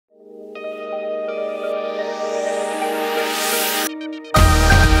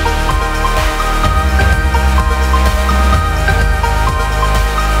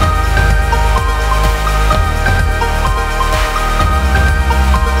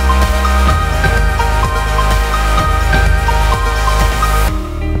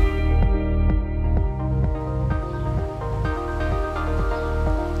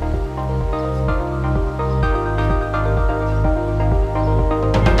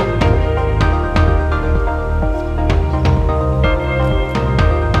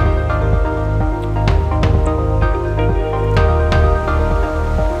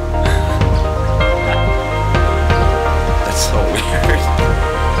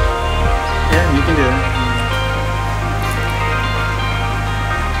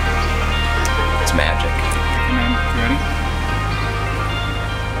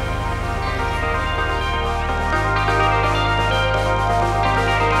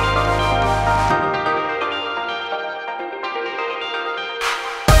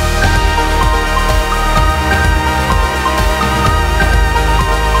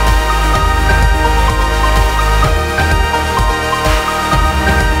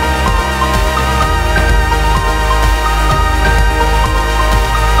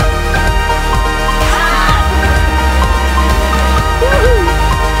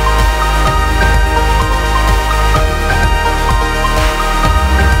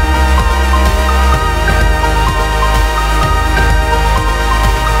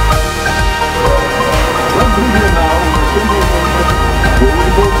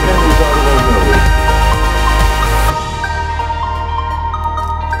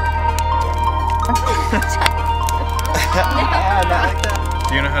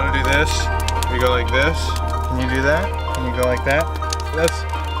Do you know how to do this? We go like this. Can you do that? Can you go like that?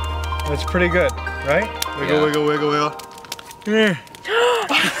 That's pretty good, right? Wiggle, yeah. Wiggle, wiggle, wiggle. Come here.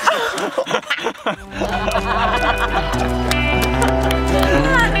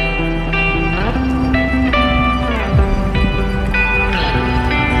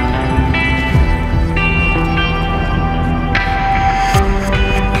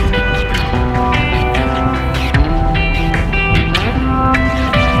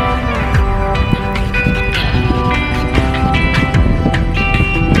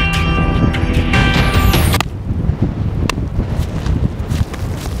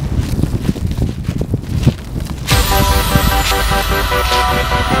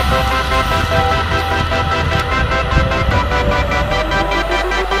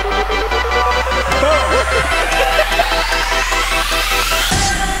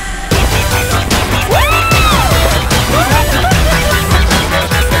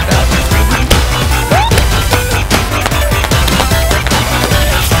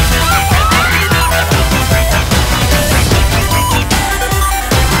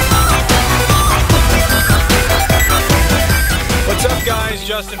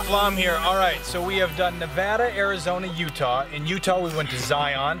 JustinFlom here. All right, so we have done Nevada, Arizona, Utah. In Utah, we went to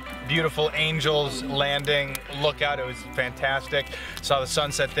Zion. Beautiful Angels Landing lookout. It was fantastic. Saw the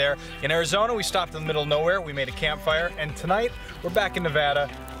sunset there. In Arizona, we stopped in the middle of nowhere. We made a campfire. And tonight, we're back in Nevada.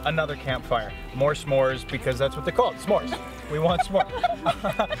 Another campfire. More s'mores, because that's what they're called, s'mores. We want s'mores.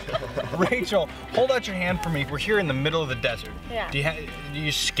 Rachel, hold out your hand for me. We're here in the middle of the desert. Yeah. Are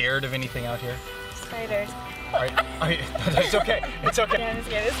you scared of anything out here? Spiders. It's okay. It's okay. Yeah, I'm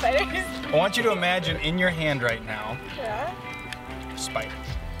scared of spiders. I want you to imagine in your hand right now. Yeah. A spider.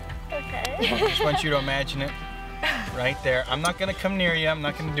 Okay. I just want you to imagine it right there. I'm not gonna come near you. I'm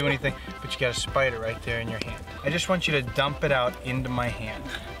not gonna do anything. But you got a spider right there in your hand. I just want you to dump it out into my hand.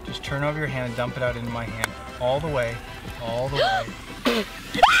 Just turn over your hand and dump it out into my hand. All the way. All the way.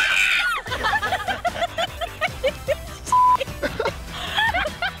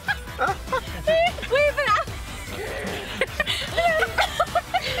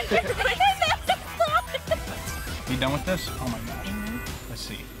 You done with this? Oh my gosh. Let's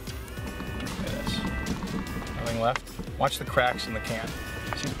see. Look at this. Nothing left. Watch the cracks in the can.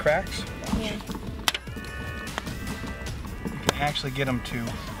 See the cracks? Yeah. You can actually get them to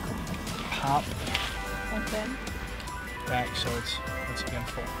pop back so it's again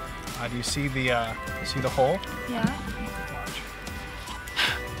full. Do you see the hole? Yeah. Watch.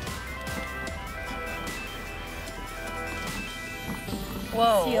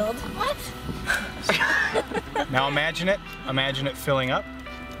 Whoa. Sealed. What? Now imagine it filling up.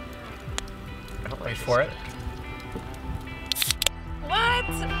 Wait for it. What?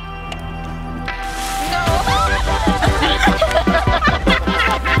 No.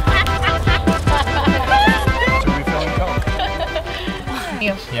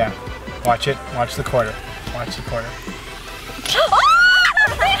 Yeah. Watch it. Watch the quarter. Watch the quarter.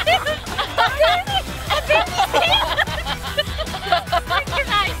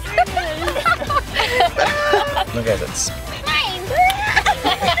 Look at this.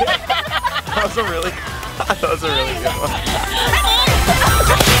 That was a really good one.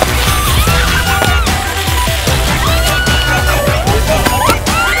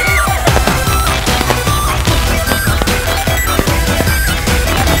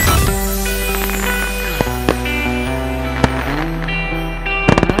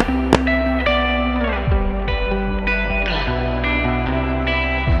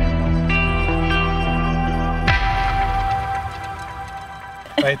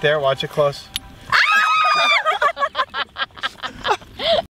 Right there, watch it close.